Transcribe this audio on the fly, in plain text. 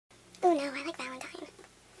Oh no, I like Valentine.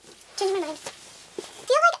 Changing my mind. I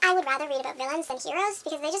feel like I would rather read about villains than heroes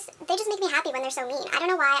because they just make me happy when they're so mean. I don't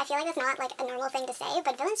know why. I feel like that's not like a normal thing to say,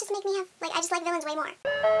 but villains just make me I just like villains way more.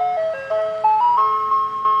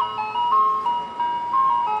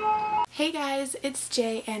 Hey guys, it's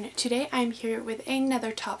Jay, and today I'm here with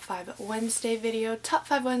another Top 5 Wednesday video. Top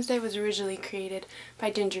 5 Wednesday was originally created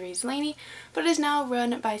by Gingeries Laney, but is now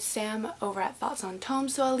run by Sam over at Thoughts on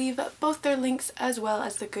Tomes, so I'll leave both their links as well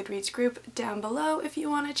as the Goodreads group down below if you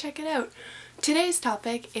want to check it out. Today's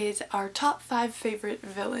topic is our top 5 favorite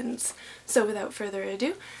villains. So without further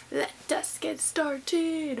ado, let us get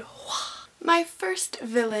started. My first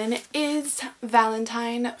villain is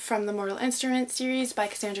Valentine from the Mortal Instruments series by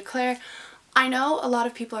Cassandra Clare. I know a lot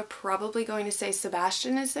of people are probably going to say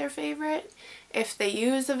Sebastian is their favorite if they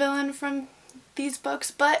use a villain from these books,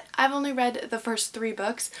 but I've only read the first 3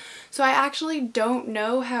 books, so I actually don't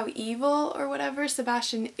know how evil or whatever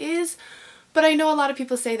Sebastian is, but I know a lot of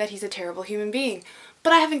people say that he's a terrible human being.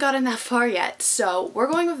 But I haven't gotten that far yet, so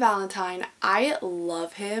we're going with Valentine. I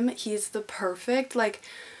love him. He's the perfect,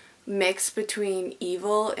 mix between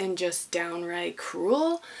evil and just downright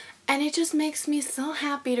cruel, and it just makes me so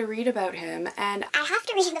happy to read about him. And I have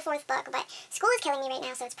to read the 4th book, but school is killing me right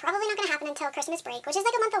now, so it's probably not going to happen until Christmas break, which is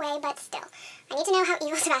like a month away, but still. I need to know how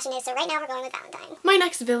evil Sebastian is, so right now we're going with Valentine. My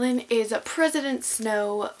next villain is President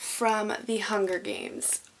Snow from the Hunger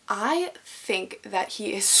Games. I think that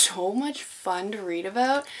he is so much fun to read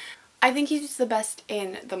about. I think he's the best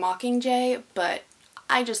in The Mockingjay, but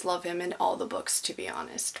I just love him in all the books, to be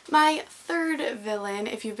honest. My third villain,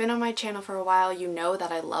 if you've been on my channel for a while, you know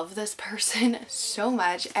that I love this person so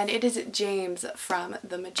much, and it is James from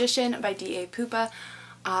The Magician by D.A. Pupa.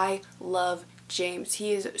 I love James.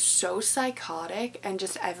 He is so psychotic, and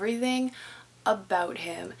just everything about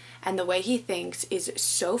him and the way he thinks is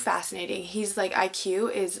so fascinating. He's like,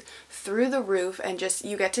 IQ is through the roof, and just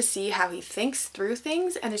you get to see how he thinks through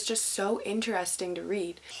things, and it's just so interesting to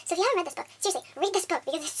read. So if you haven't read this book, seriously, read this book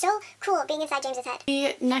because it's so cool being inside James's head.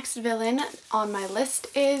 The next villain on my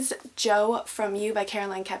list is Joe from You by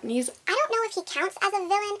Caroline Kepnes. I don't know if he counts as a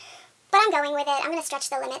villain, but I'm going with it. I'm gonna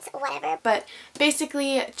stretch the limits, whatever. But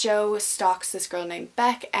basically, Joe stalks this girl named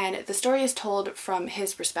Beck, and the story is told from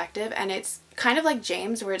his perspective, and it's kind of like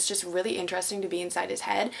James, where it's just really interesting to be inside his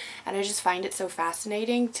head, and I just find it so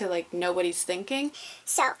fascinating to know what he's thinking.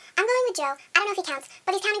 So, I'm going with Joe. I don't know if he counts,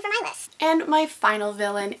 but he's counting for my list. And my final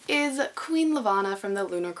villain is Queen Lavanna from the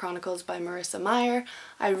Lunar Chronicles by Marissa Meyer.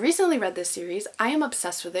 I recently read this series. I am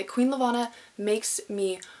obsessed with it. Queen Lavanna makes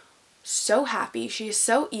me so happy. She is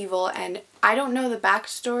so evil, and I don't know the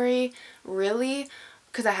backstory really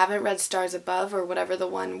because I haven't read Stars Above or whatever, the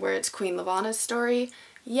one where it's Queen Lavanna's story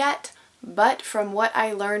yet, but from what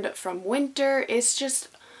I learned from Winter, it's just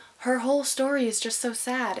her whole story is just so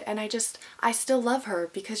sad, and I still love her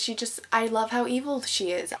because I love how evil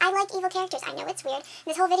she is. I like evil characters. I know it's weird.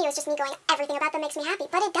 This whole video is just me going, everything about them makes me happy,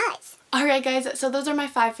 but it does. Alright guys, so those are my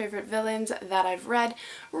 5 favorite villains that I've read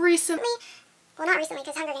recently. Well, not recently,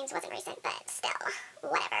 because Hunger Games wasn't recent, but still,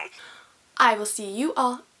 whatever. I will see you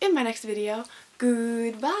all in my next video.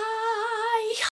 Goodbye!